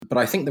But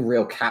I think the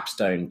real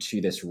capstone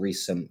to this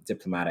recent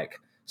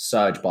diplomatic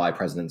surge by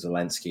President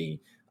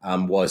Zelensky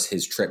was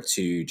his trip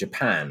to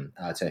Japan,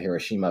 to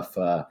Hiroshima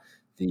for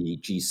the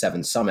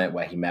G7 summit,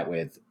 where he met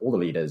with all the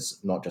leaders,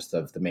 not just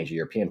of the major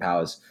European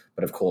powers,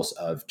 but of course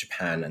of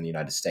Japan and the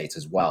United States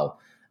as well,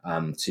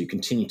 to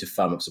continue to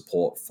firm up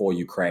support for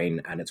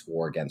Ukraine and its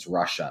war against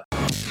Russia.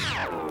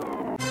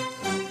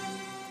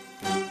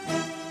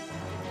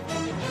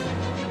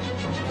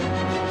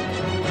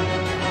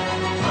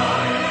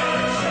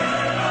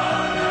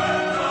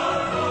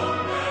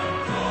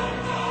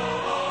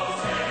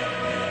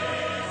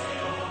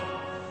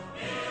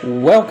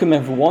 Welcome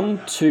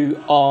everyone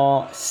to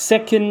our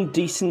second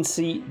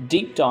Decency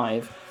deep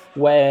dive,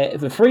 where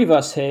the three of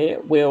us here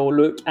will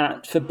look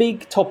at the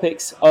big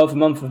topics of the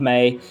month of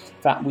May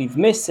that we've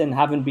missed and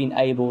haven't been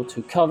able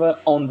to cover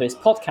on this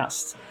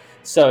podcast.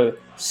 So,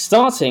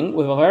 starting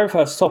with our very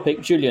first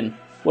topic, Julian,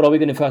 what are we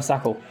going to first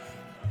tackle?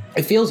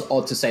 It feels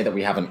odd to say that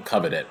we haven't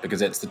covered it,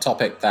 because it's the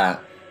topic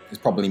that is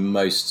probably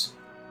most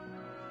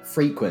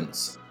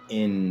frequent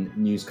in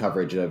news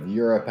coverage of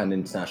Europe and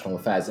international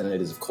affairs, and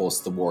it is, of course,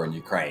 the war in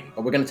Ukraine.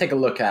 But we're going to take a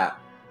look at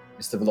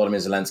Mr. Volodymyr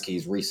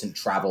Zelensky's recent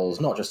travels,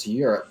 not just to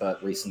Europe,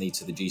 but recently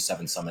to the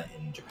G7 summit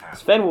in Japan.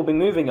 So then we'll be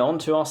moving on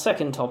to our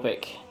second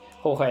topic.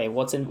 Jorge,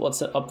 what's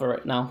up for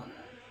it now?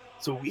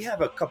 So we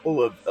have a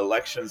couple of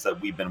elections that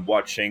we've been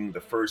watching.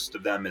 The first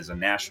of them is a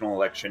national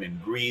election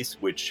in Greece,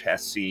 which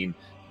has seen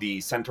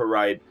the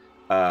center-right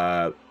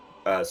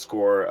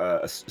score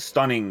a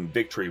stunning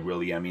victory,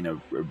 really. I mean, a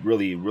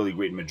really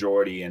great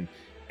majority, and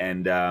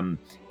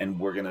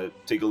we're gonna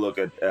take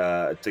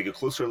a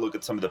closer look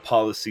at some of the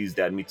policies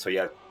that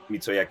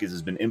Mitsotakis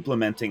has been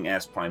implementing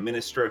as prime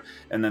minister.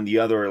 And then the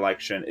other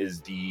election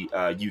is the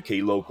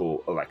UK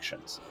local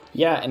elections.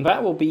 Yeah, and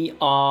that will be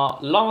our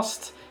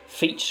last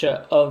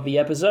feature of the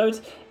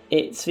episode.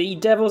 It's the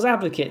devil's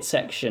advocate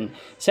section.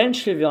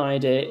 Essentially, the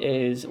idea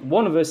is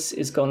one of us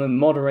is going to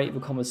moderate the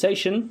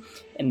conversation,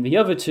 and the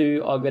other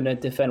two are going to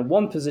defend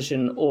one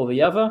position or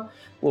the other.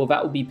 Well,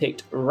 that will be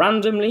picked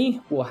randomly.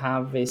 We'll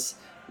have this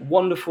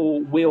wonderful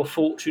wheel of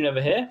fortune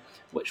over here,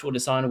 which will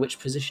decide which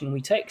position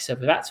we take. So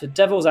that's the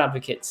devil's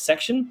advocate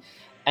section,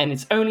 and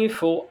it's only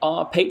for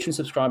our Patreon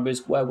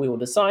subscribers, where we will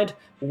decide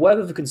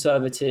whether the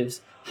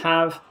Conservatives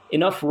have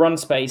enough run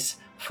space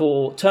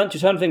to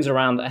turn things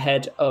around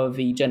ahead of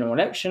the general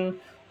election,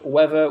 or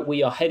whether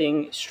we are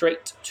heading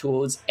straight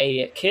towards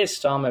a Keir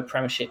Starmer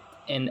premiership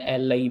in a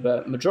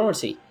Labour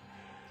majority.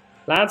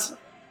 Lads,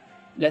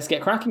 let's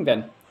get cracking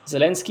then.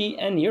 Zelensky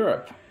and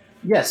Europe.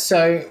 Yes,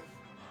 so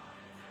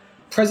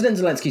President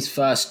Zelensky's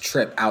first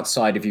trip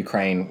outside of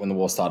Ukraine when the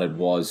war started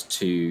was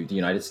to the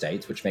United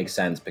States, which makes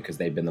sense because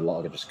they've been the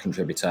largest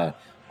contributor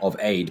of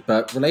aid.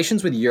 But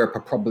relations with Europe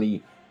are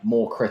probably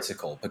more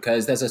critical,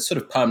 because there's a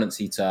sort of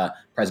permanency to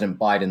President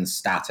Biden's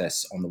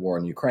status on the war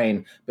in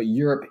Ukraine, but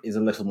Europe is a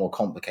little more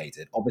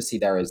complicated. Obviously,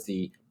 there is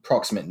the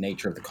proximate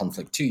nature of the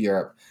conflict to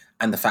Europe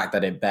and the fact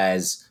that it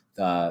bears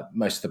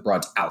most of the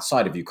brunt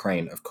outside of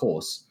Ukraine, of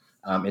course,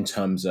 in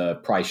terms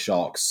of price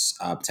shocks,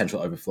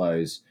 potential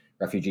overflows,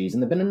 refugees.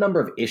 And there have been a number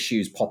of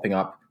issues popping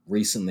up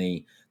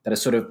recently that are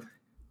sort of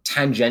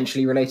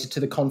tangentially related to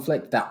the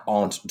conflict that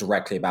aren't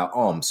directly about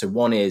arms. So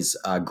one is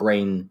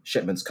grain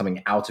shipments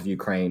coming out of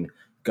Ukraine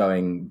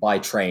going by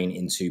train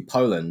into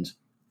Poland,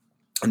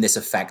 and this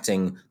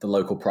affecting the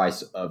local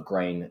price of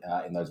grain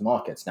in those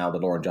markets. Now, the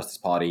Law and Justice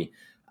Party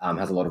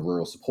has a lot of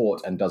rural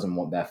support and doesn't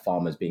want their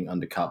farmers being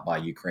undercut by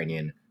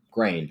Ukrainian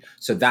grain.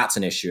 So that's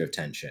an issue of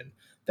tension.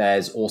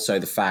 There's also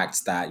the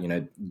fact that,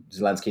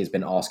 Zelensky has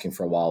been asking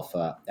for a while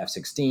for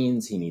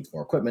F-16s. He needs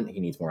more equipment.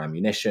 He needs more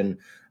ammunition.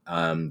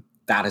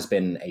 That has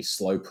been a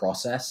slow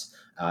process.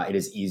 It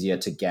is easier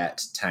to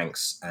get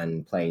tanks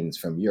and planes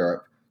from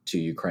Europe to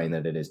Ukraine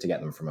than it is to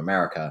get them from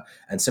America.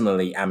 And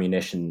similarly,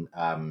 ammunition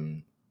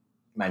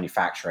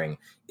manufacturing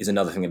is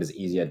another thing that is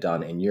easier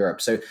done in Europe.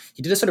 So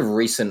he did a sort of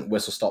recent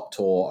whistle-stop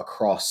tour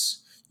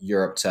across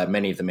Europe to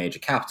many of the major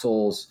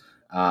capitals,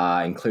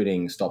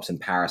 including stops in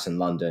Paris and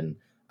London,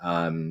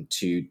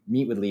 to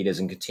meet with leaders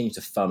and continue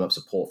to firm up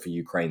support for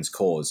Ukraine's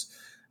cause.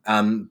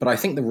 But I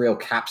think the real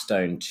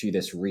capstone to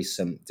this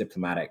recent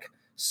diplomatic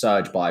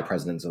surge by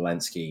President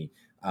Zelensky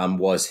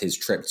was his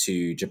trip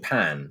to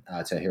Japan,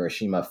 to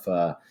Hiroshima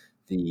for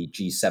the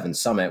G7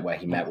 summit, where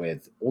he met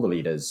with all the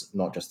leaders,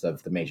 not just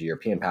of the major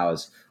European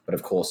powers, but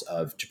of course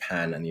of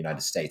Japan and the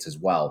United States as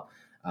well,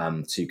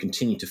 to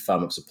continue to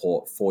firm up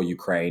support for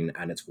Ukraine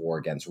and its war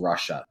against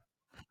Russia.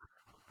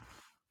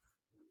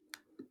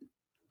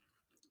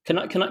 Can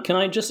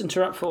I just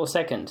interrupt for a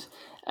second?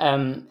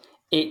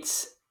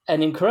 It's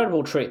an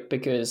incredible trip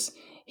because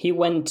he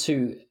went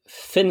to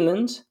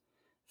Finland,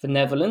 the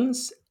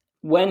Netherlands.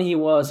 When he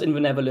was in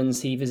the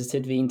Netherlands, he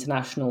visited the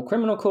International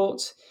Criminal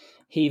Court.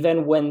 He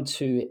then went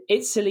to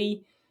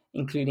Italy,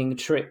 including a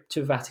trip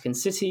to Vatican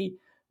City,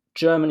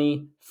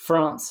 Germany,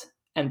 France,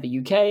 and the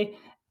UK.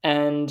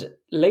 And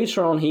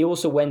later on, he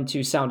also went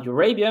to Saudi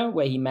Arabia,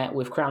 where he met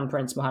with Crown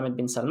Prince Mohammed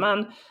bin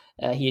Salman.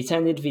 He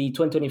attended the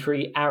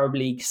 2023 Arab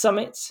League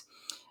Summit.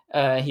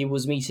 He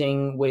was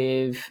meeting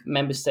with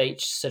member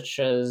states such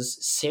as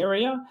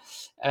Syria.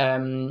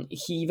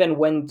 He then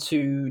went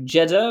to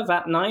Jeddah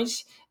that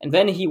night, and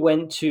then he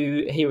went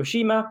to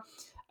Hiroshima.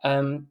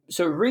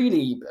 So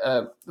really,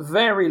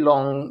 very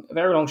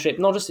long trip,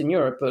 not just in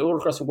Europe, but all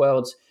across the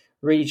world,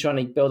 really trying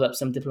to build up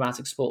some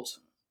diplomatic support.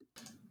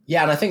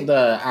 Yeah, and I think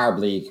the Arab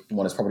League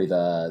one is probably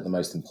the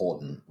most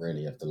important,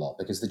 really, of the lot,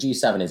 because the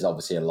G7 is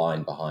obviously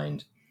aligned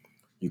behind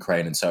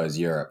Ukraine, and so is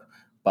Europe.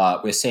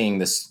 But we're seeing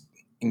this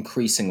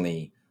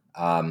increasingly,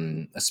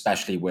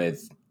 especially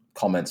with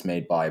comments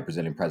made by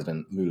Brazilian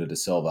President Lula da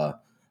Silva,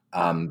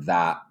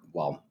 that,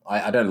 well,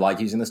 I don't like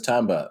using this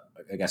term, but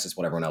I guess it's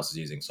what everyone else is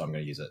using, so I'm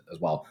going to use it as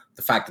well.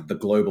 The fact that the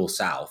global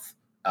South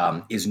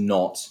is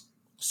not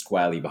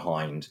squarely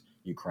behind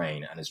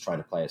Ukraine and is trying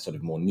to play a sort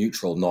of more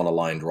neutral,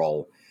 non-aligned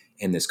role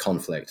in this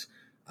conflict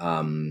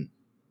for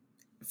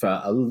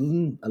a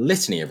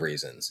litany of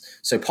reasons.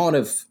 So part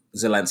of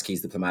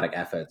Zelensky's diplomatic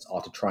efforts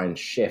are to try and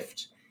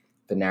shift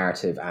the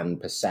narrative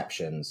and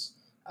perceptions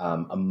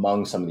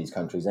among some of these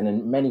countries. And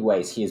in many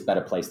ways, he is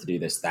better placed to do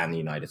this than the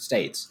United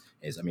States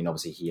is. I mean,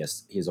 obviously, he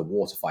has a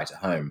war to fight at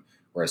home,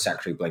 whereas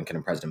Secretary Blinken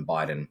and President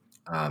Biden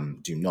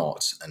do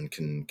not and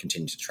can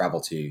continue to travel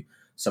to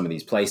some of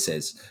these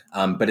places.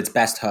 But it's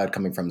best heard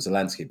coming from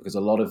Zelensky, because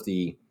a lot of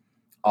the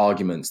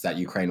arguments that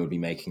Ukraine would be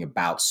making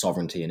about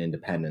sovereignty and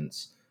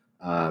independence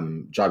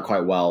jive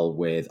quite well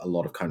with a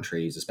lot of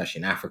countries, especially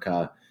in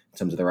Africa, in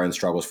terms of their own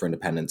struggles for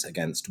independence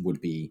against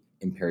would-be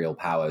imperial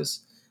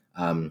powers.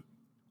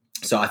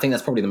 So I think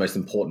that's probably the most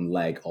important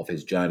leg of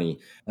his journey,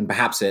 and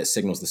perhaps it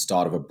signals the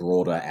start of a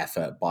broader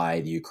effort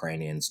by the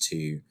Ukrainians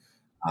to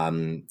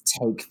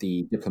take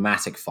the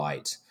diplomatic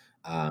fight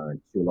to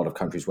a lot of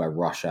countries where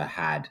Russia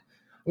had,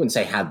 I wouldn't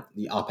say had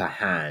the upper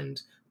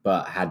hand,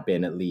 but had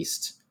been at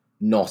least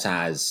not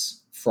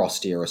as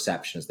frosty a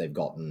reception as they've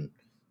gotten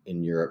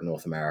in Europe,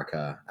 North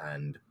America,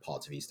 and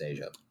parts of East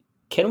Asia.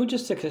 Can we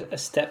just take a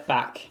step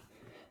back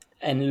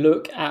and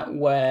look at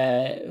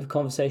where the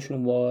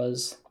conversation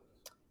was,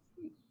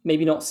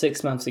 maybe not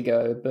 6 months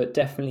ago, but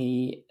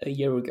definitely a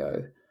year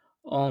ago,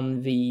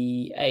 on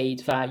the aid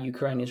that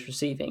Ukraine is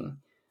receiving?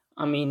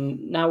 I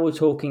mean, now we're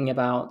talking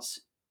about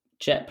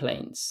jet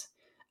planes.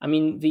 I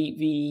mean,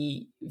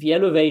 the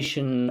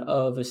elevation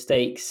of the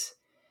stakes,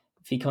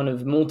 the kind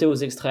of montée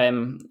aux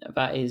extrêmes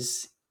that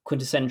is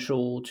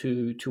quintessential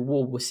to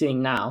war we're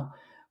seeing now,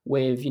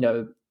 with,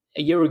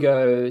 a year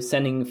ago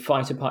sending not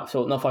fighter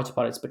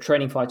pilots, but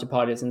training fighter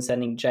pilots and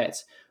sending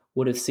jets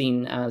would have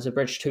seen as a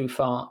bridge too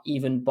far,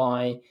 even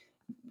by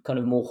kind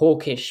of more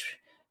hawkish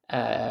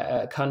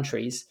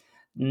countries.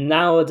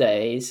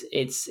 Nowadays,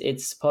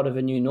 it's part of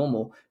a new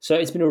normal. So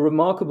it's been a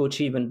remarkable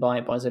achievement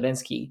by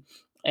Zelensky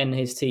and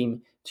his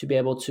team to be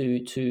able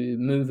to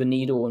move a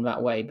needle in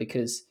that way,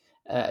 because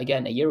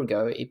again, a year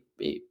ago,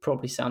 it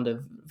probably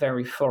sounded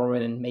very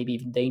foreign and maybe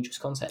even dangerous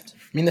concept. I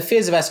mean, the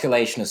fears of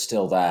escalation are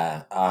still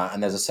there,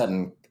 and there's a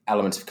certain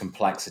element of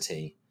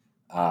complexity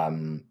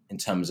in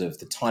terms of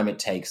the time it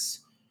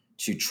takes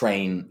to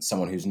train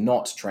someone who's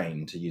not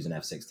trained to use an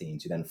F-16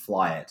 to then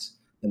fly it.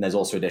 Then there's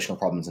also additional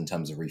problems in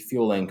terms of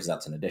refueling, because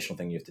that's an additional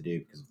thing you have to do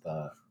because of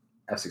the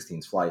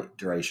F-16's flight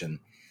duration.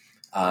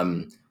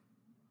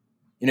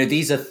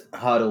 These are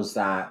hurdles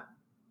that,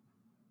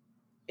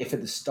 if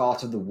at the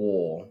start of the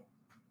war,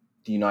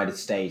 the United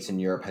States and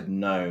Europe had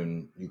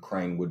known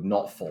Ukraine would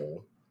not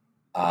fall,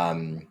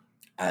 and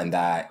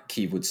that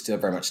Kyiv would still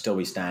very much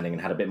be standing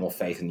and had a bit more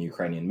faith in the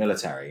Ukrainian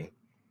military,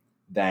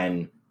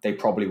 then they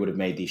probably would have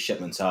made these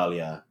shipments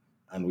earlier,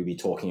 and we'd be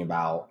talking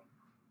about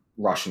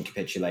Russian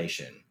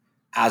capitulation.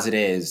 As it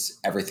is,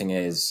 everything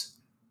is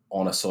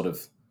on a sort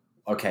of,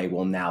 okay,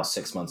 well, now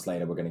 6 months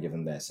later, we're going to give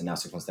them this, and now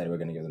 6 months later, we're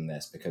going to give them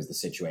this, because the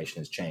situation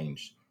has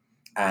changed.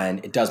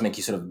 And it does make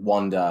you sort of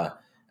wonder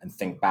and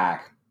think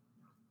back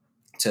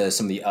to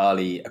some of the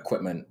early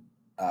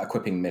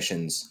equipping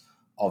missions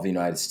of the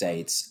United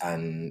States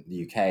and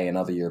the UK and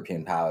other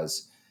European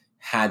powers.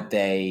 Had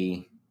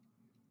they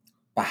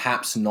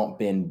perhaps not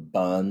been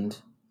burned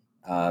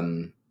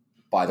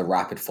by the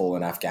rapid fall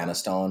in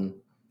Afghanistan,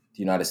 the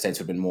United States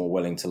would have been more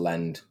willing to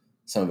lend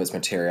some of its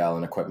material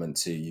and equipment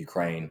to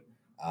Ukraine,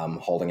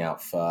 holding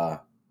out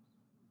for,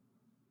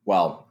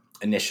 well,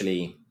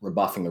 initially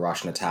rebuffing the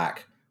Russian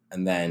attack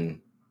and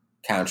then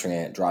countering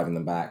it, driving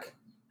them back,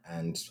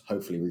 and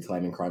hopefully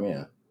reclaiming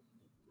Crimea.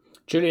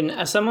 Julian,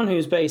 as someone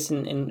who's based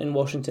in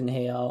Washington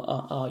here,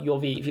 you're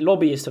the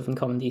lobbyist of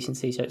Uncommon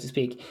Decency, so to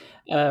speak.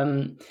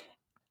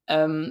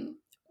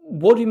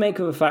 What do you make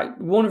of the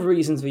fact, one of the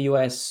reasons the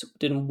US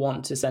didn't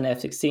want to send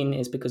F-16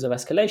 is because of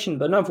escalation,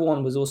 but another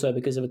one was also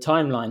because of a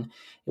timeline.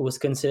 It was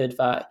considered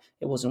that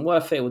it wasn't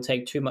worth it, it would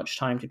take too much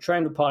time to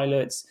train the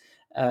pilots,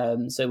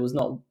 so it was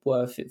not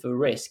worth it for the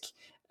risk.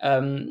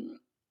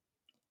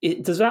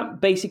 Does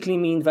that basically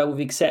mean that we've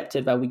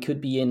accepted that we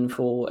could be in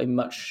for a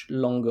much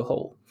longer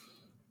haul?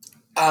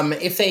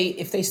 If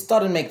they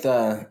start and make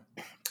the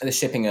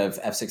shipping of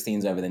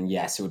F-16s over, then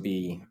yes, it would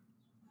be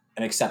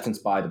an acceptance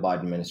by the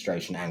Biden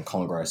administration and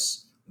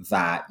Congress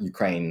that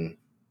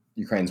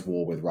Ukraine's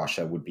war with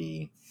Russia would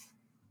be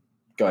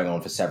going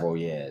on for several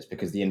years,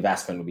 because the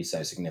investment would be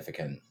so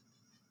significant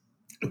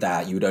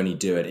that you would only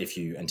do it if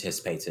you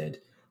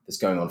anticipated this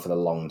going on for the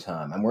long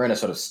term. And we're in a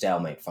sort of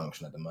stalemate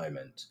function at the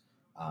moment.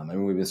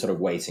 And we've been sort of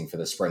waiting for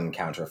the spring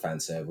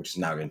counteroffensive, which is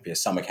now going to be a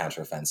summer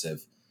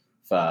counteroffensive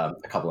for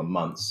a couple of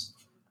months.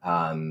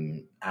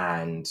 And,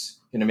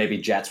 maybe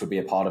jets would be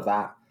a part of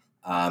that.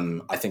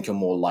 I think you're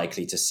more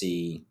likely to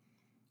see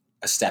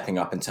a stepping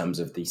up in terms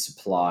of the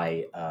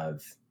supply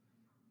of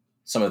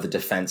some of the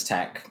defense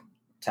tech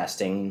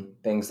testing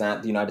things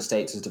that the United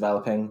States is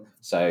developing.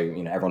 So,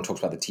 everyone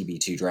talks about the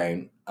TB2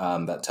 drone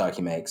that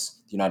Turkey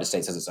makes. The United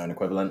States has its own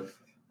equivalent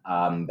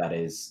that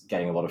is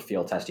getting a lot of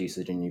field test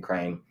usage in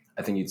Ukraine.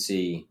 I think you'd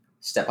see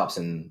step-ups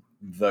in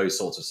those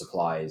sorts of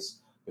supplies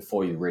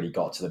before you really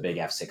got to the big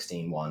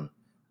F-16 one.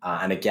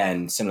 And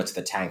again, similar to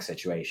the tank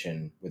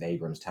situation with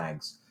Abrams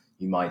tanks,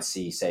 you might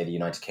see, say, the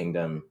United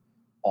Kingdom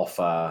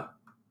offer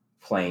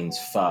planes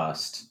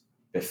first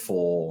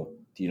before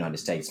the United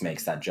States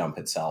makes that jump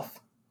itself.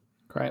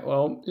 Great.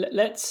 Well,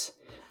 let's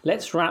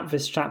wrap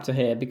this chapter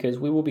here, because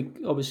we will be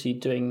obviously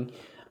doing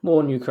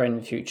more on Ukraine in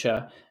the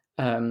future,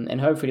 and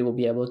hopefully we'll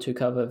be able to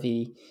cover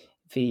the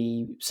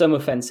summer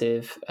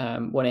offensive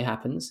when it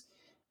happens.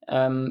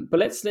 But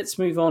let's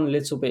move on a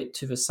little bit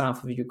to the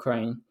south of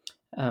Ukraine,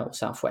 or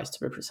southwest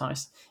to be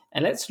precise,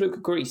 and let's look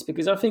at Greece,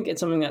 because I think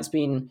it's something that's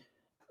been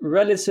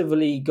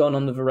relatively gone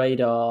under the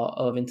radar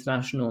of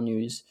international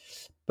news,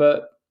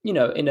 but in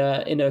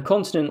a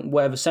continent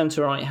where the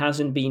centre right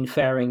hasn't been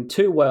faring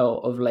too well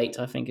of late,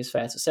 I think is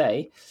fair to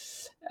say,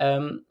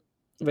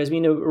 there's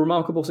been a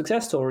remarkable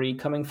success story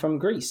coming from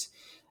Greece.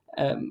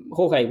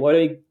 Jorge, why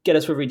don't you get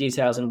us through the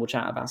details and we'll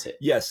chat about it?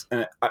 Yes,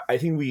 and I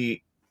think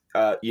we,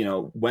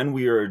 when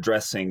we are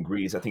addressing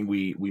Greece, I think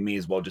we may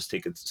as well just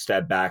take a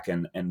step back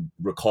and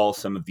recall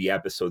some of the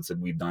episodes that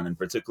we've done, and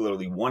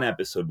particularly one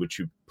episode which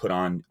you put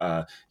on,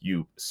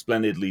 you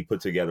splendidly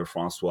put together,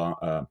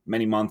 Francois,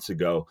 many months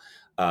ago.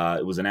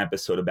 It was an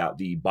episode about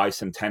the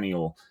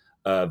bicentennial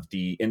of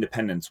the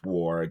independence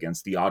war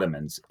against the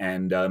Ottomans.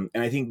 And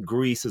I think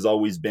Greece has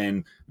always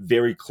been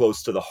very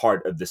close to the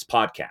heart of this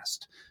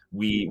podcast.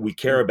 We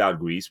care about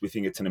Greece. We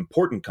think it's an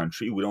important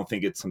country. We don't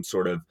think it's some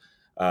sort of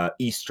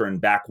eastern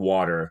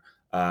backwater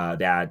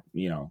that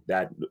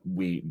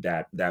we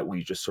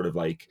just sort of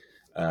like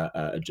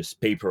just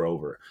paper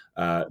over.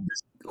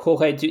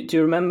 Jorge, do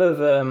you remember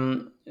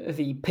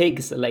the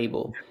pigs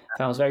label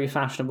that was very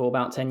fashionable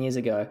about 10 years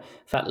ago,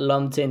 that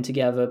lumped in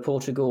together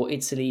Portugal,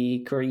 Italy,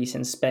 Greece,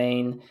 and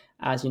Spain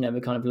as,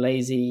 the kind of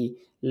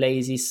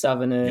lazy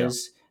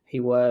southerners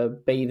who were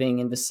bathing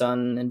in the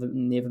sun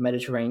near the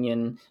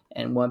Mediterranean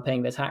and weren't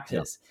paying their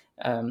taxes?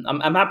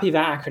 I'm happy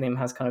that acronym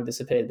has kind of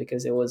disappeared,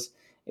 because it was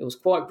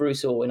quite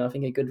brutal, and I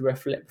think a good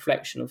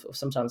reflection of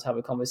sometimes how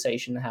the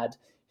conversation had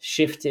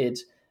shifted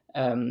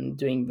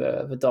during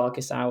the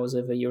darkest hours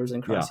of the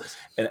Eurozone crisis.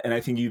 Yeah. And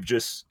I think you've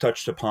just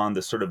touched upon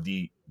the sort of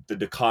the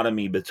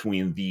dichotomy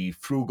between the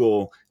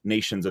frugal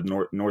nations of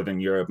Northern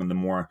Europe and the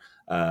more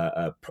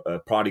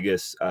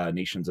prodigious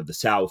nations of the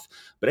South.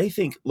 But I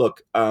think,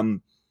 look,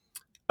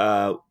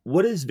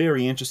 what is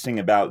very interesting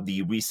about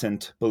the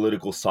recent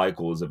political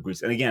cycles of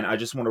Greece, and again, I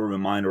just want to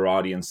remind our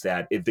audience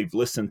that if they've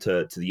listened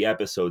to the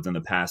episodes in the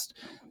past,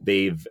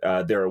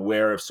 they're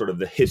aware of sort of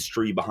the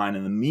history behind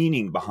and the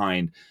meaning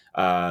behind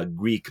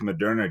Greek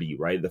modernity,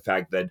 right? The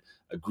fact that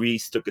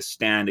Greece took a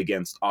stand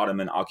against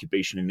Ottoman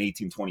occupation in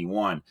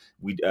 1821.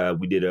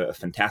 We did a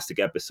fantastic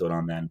episode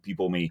on that, and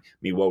people may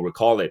well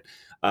recall it.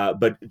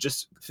 But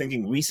just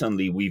thinking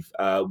recently, we've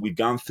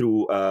gone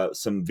through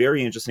some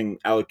very interesting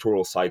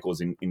electoral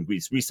cycles in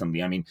Greece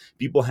recently. I mean,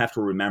 people have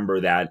to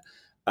remember that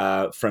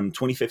from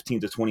 2015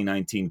 to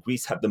 2019,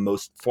 Greece had the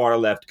most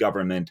far-left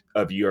government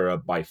of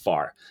Europe by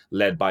far,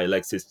 led by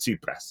Alexis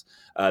Tsipras.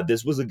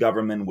 This was a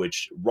government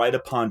which, right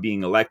upon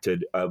being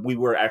elected, we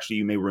were actually,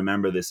 you may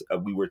remember this,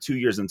 we were 2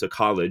 years into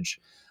college,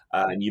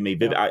 and you may,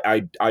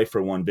 I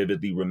for one,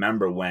 vividly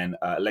remember when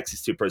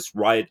Alexis Tsipras,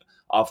 right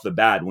off the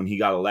bat, when he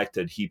got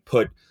elected, he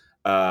put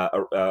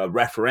a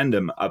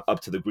referendum up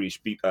to the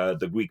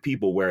Greek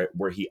people,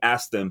 where he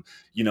asked them,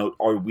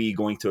 are we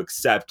going to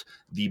accept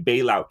the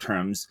bailout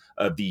terms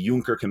of the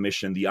Juncker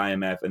Commission, the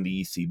IMF, and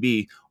the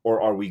ECB,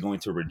 or are we going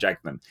to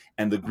reject them?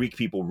 And the Greek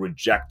people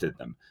rejected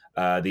them.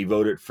 They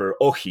voted for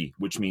ochi,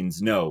 which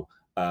means no.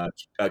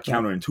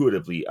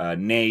 Counterintuitively,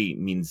 nay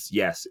means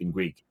yes in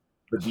Greek,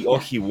 but the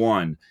ochi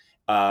won.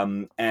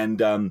 And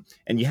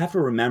you have to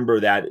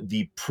remember that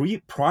the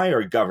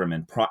prior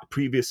government,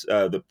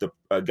 the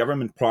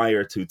government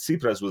prior to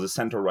Tsipras was a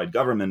center-right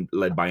government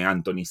led by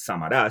Antonis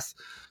Samaras,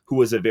 who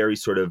was a very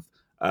sort of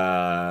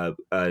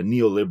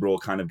neoliberal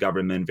kind of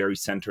government, very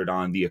centered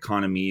on the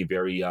economy,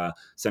 very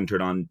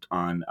centered on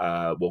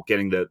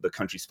getting the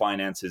country's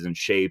finances in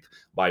shape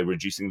by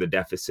reducing the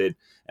deficit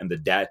and the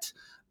debt.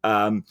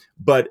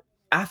 But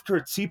after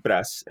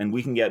Tsipras, and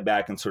we can get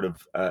back and sort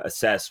of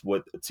assess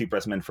what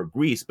Tsipras meant for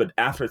Greece, but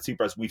after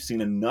Tsipras, we've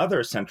seen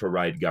another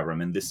center-right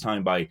government, this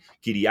time by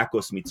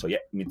Kyriakos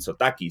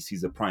Mitsotakis.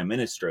 He's the prime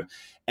minister.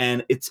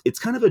 And it's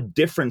kind of a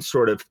different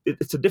sort of,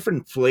 it's a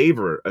different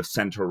flavor of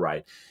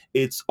center-right.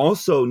 It's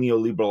also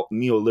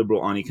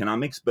neoliberal on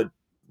economics, but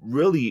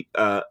really,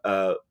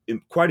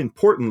 quite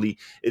importantly,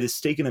 it has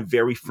taken a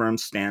very firm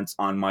stance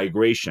on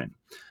migration.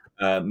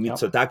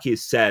 Mitsotakis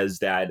says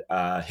that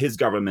his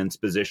government's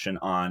position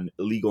on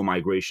illegal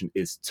migration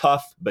is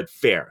tough but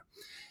fair.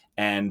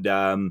 And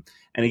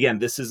again,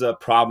 this is a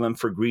problem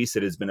for Greece.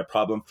 It has been a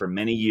problem for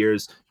many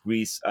years.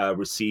 Greece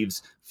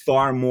receives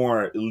far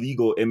more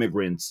illegal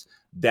immigrants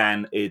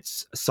than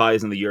its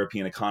size in the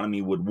European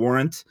economy would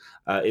warrant.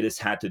 It has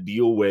had to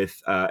deal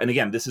with, and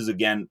again, this is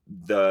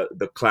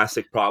the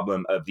classic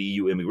problem of the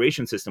EU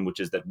immigration system, which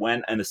is that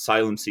when an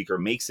asylum seeker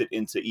makes it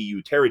into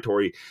EU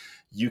territory,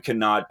 you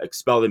cannot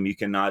expel them. You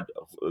cannot,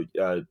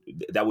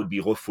 that would be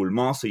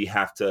refoulement. So you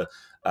have to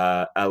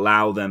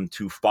allow them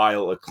to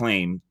file a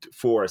claim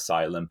for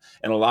asylum.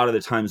 And a lot of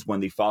the times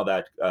when they file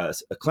that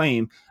a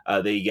claim,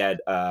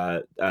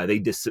 they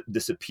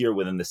disappear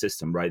within the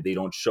system, right? They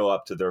don't show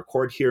up to their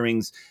court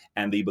hearings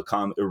and they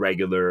become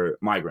irregular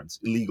migrants,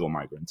 illegal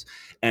migrants.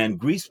 And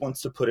Greece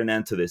wants to put an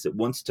end to this. It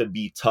wants to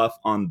be tough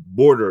on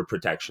border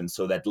protection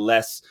so that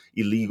less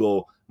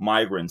illegal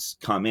migrants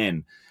come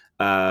in.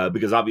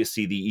 Because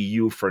obviously the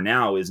EU for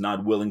now is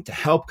not willing to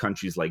help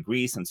countries like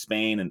Greece and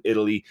Spain and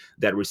Italy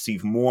that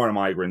receive more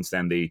migrants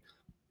than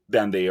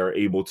they are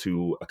able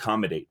to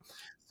accommodate.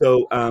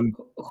 So,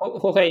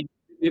 Jorge,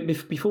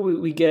 before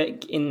we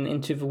get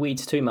into the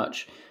weeds too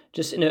much,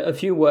 just in a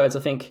few words, I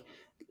think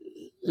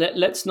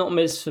let's not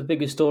miss the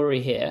bigger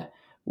story here,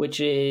 which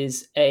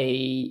is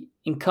a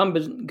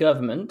incumbent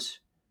government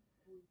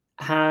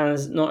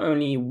has not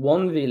only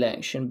won the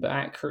election, but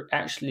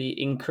actually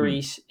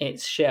increased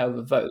its share of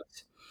the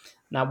vote.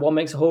 Now, what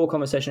makes the whole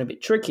conversation a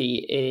bit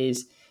tricky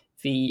is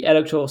the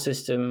electoral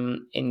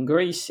system in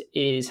Greece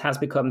has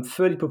become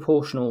fully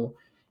proportional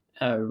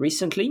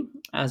recently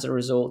as a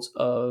result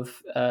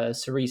of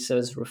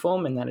Syriza's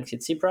reform and elected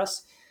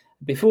Tsipras.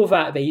 Before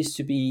that, there used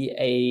to be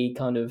a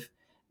kind of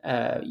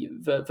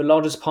the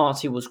largest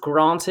party was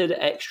granted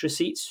extra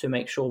seats to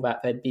make sure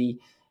that there'd be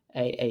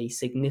a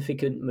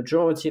significant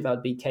majority that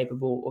would be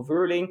capable of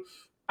ruling.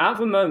 At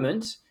the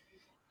moment,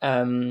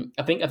 I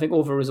think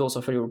all the results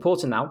are fully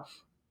reported now.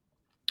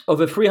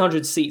 Over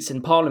 300 seats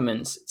in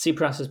parliament,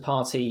 Tsipras's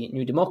party,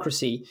 New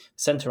Democracy,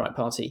 centre-right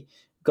party,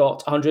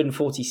 got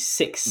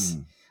 146.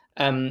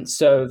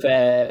 So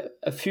they're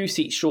a few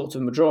seats short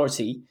of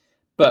majority,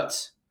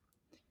 but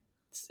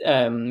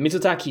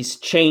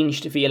Mitsotakis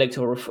changed the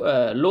electoral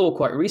law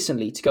quite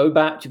recently to go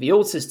back to the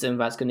old system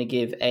that's going to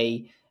give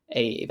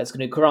that's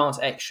going to grant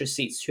extra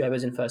seats to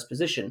whoever's in first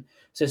position.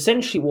 So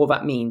essentially what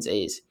that means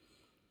is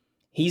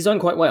he's done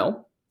quite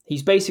well.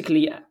 He's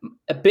basically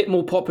a bit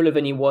more popular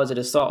than he was at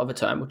the start of the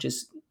term, which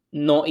is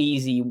not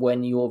easy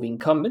when you're the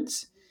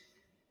incumbents.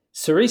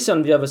 Syriza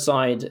on the other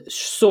side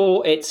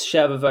saw its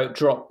share of the vote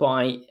drop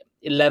by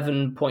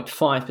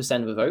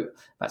 11.5% of the vote.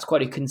 That's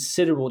quite a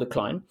considerable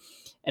decline.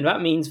 And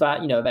that means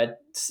that,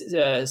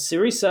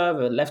 Syriza,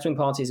 the left-wing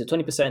party, is at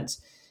 20%,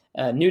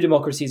 New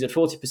Democracy is at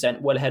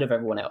 40%, well ahead of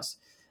everyone else.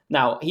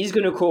 Now, he's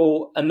going to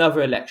call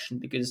another election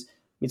because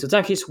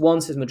Mitsotakis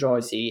wants his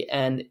majority,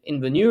 and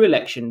in the new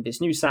election, this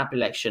new SAP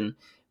election,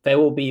 there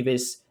will be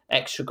this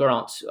extra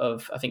grant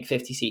of, I think,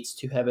 50 seats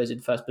to whoever's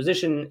in first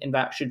position, and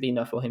that should be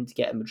enough for him to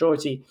get a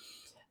majority.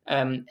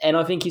 And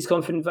I think he's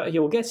confident that he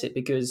will get it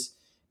because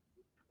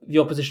the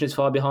opposition is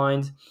far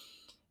behind.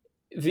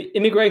 The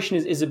immigration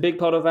is a big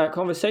part of that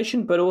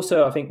conversation, but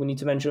also I think we need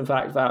to mention the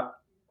fact that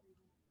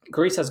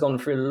Greece has gone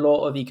through a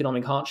lot of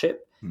economic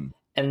hardship,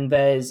 and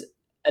there's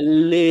a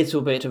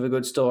little bit of a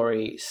good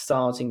story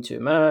starting to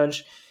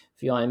emerge.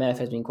 The IMF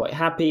has been quite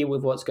happy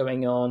with what's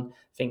going on.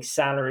 I think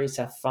salaries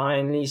have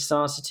finally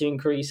started to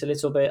increase a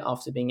little bit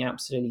after being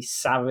absolutely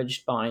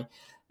savaged by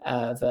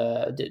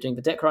during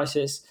the debt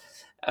crisis.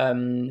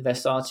 They're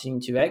starting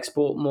to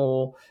export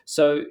more.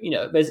 So,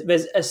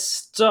 there's a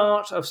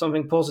start of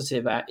something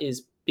positive that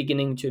is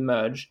beginning to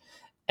emerge.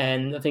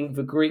 And I think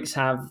the Greeks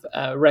have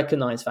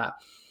recognized that.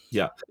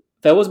 Yeah.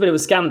 There was a bit of a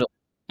scandal,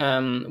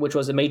 which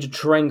was a major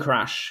train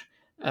crash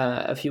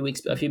a few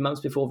months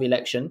before the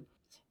election,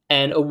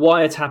 and a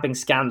wiretapping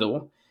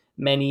scandal.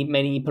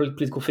 Many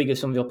political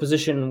figures from the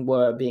opposition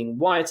were being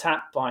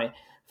wiretapped by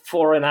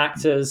foreign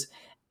actors,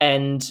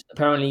 and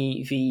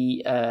apparently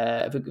the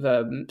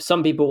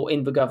some people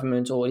in the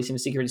government or at least in the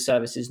security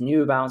services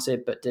knew about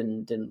it but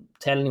didn't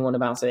tell anyone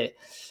about it.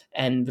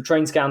 And the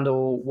train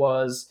scandal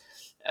was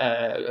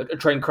a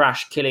train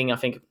crash killing, I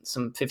think,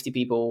 some 50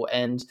 people,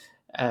 and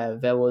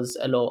there was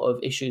a lot of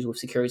issues with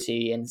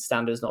security and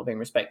standards not being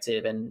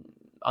respected and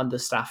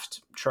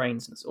understaffed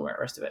trains and all that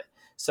rest of it.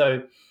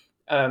 So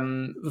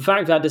the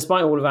fact that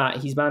despite all of that,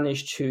 he's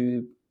managed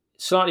to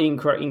slightly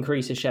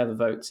increase his share of the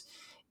vote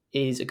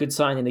is a good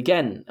sign. And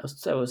again,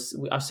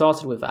 I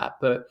started with that,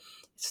 but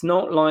it's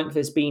not like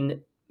there's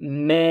been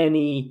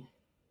many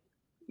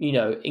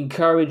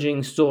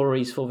encouraging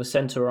stories for the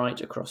centre right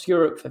across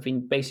Europe. They've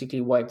been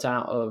basically wiped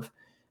out of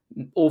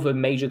all the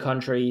major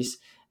countries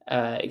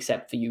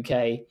except the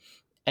UK,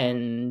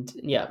 and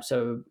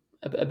so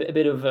a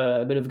bit of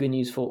good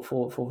news for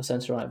the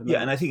centre right.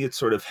 Yeah, and I think it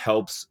sort of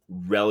helps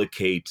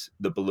relocate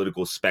the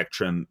political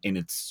spectrum in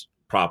its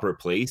proper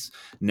place.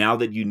 Now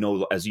that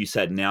as you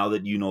said, now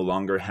that you no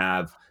longer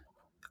have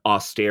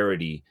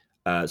austerity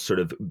sort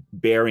of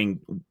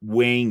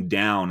weighing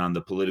down on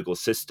the political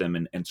system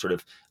and sort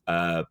of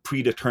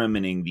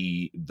predetermining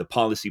the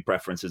policy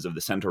preferences of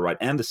the center right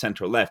and the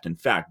center left. In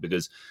fact,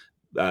 because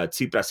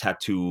Tsipras had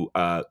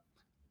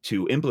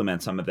to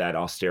implement some of that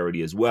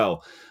austerity as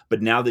well.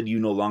 But now that you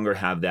no longer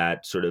have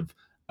that sort of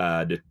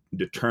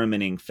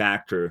determining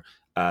factor,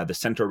 the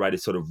center right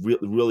is sort of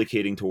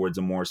relocating towards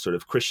a more sort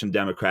of Christian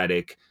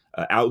democratic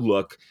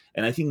outlook.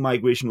 And I think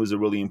migration was a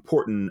really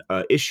important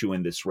issue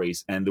in this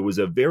race. And there was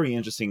a very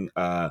interesting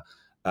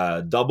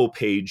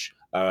double-page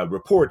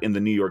report in the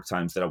New York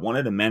Times that I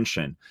wanted to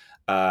mention.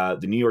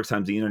 The New York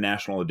Times, the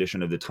international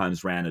edition of the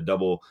Times, ran a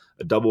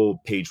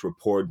double-page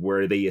report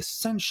where they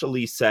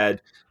essentially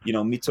said,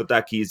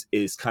 Mitsotakis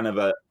is kind of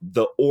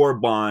the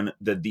Orban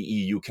that the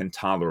EU can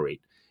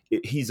tolerate.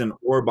 He's an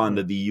Orban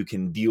that the EU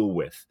can deal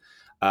with.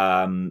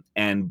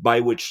 And by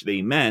which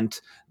they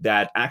meant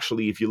that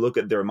actually, if you look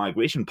at their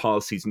migration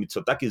policies,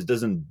 Mitsotakis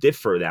doesn't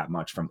differ that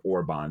much from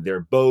Orban.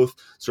 They're both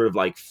sort of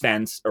like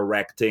fence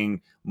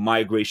erecting,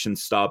 migration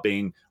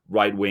stopping,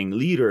 right-wing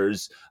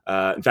leaders.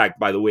 In fact,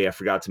 by the way, I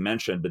forgot to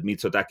mention, but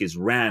Mitsotakis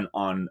ran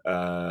on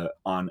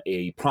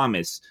a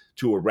promise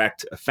to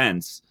erect a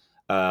fence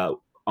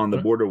on the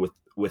border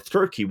with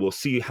Turkey. We'll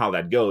see how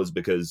that goes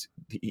because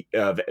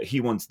he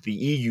wants the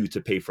EU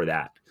to pay for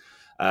that.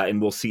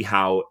 And we'll see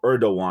how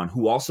Erdogan,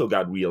 who also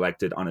got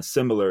reelected on a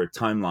similar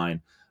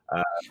timeline.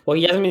 Well,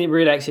 he hasn't been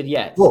reelected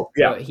yet. Well,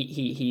 yeah,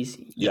 he's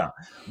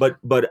But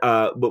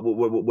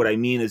what I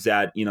mean is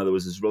that there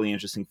was this really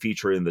interesting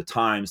feature in the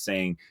Times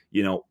saying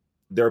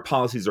their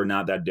policies are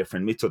not that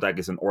different.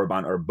 Mitsotakis and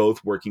Orban are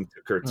both working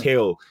to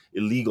curtail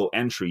illegal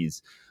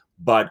entries,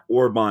 but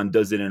Orban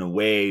does it in a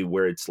way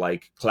where it's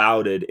like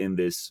clouded in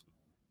this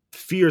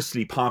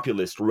fiercely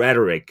populist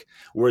rhetoric,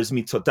 whereas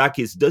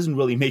Mitsotakis doesn't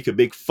really make a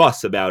big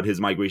fuss about his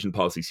migration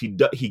policies. He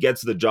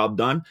gets the job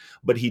done,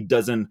 but he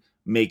doesn't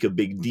make a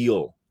big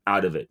deal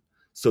out of it.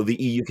 So the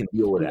EU can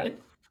deal with that.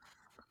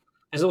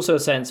 There's also a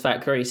sense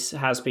that Greece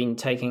has been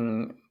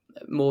taking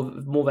more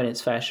than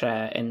its fair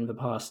share in the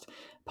past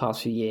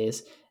few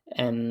years,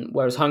 and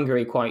whereas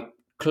Hungary quite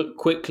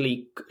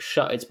quickly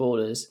shut its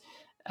borders.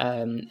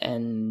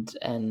 And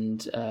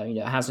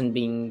hasn't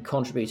been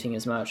contributing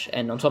as much.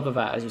 And on top of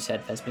that, as you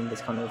said, there's been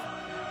this kind of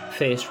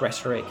fierce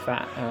rhetoric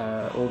that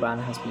Orban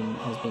has been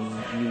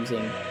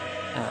using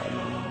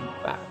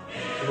that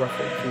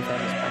ruffled few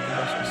feathers back in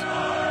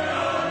Brussels.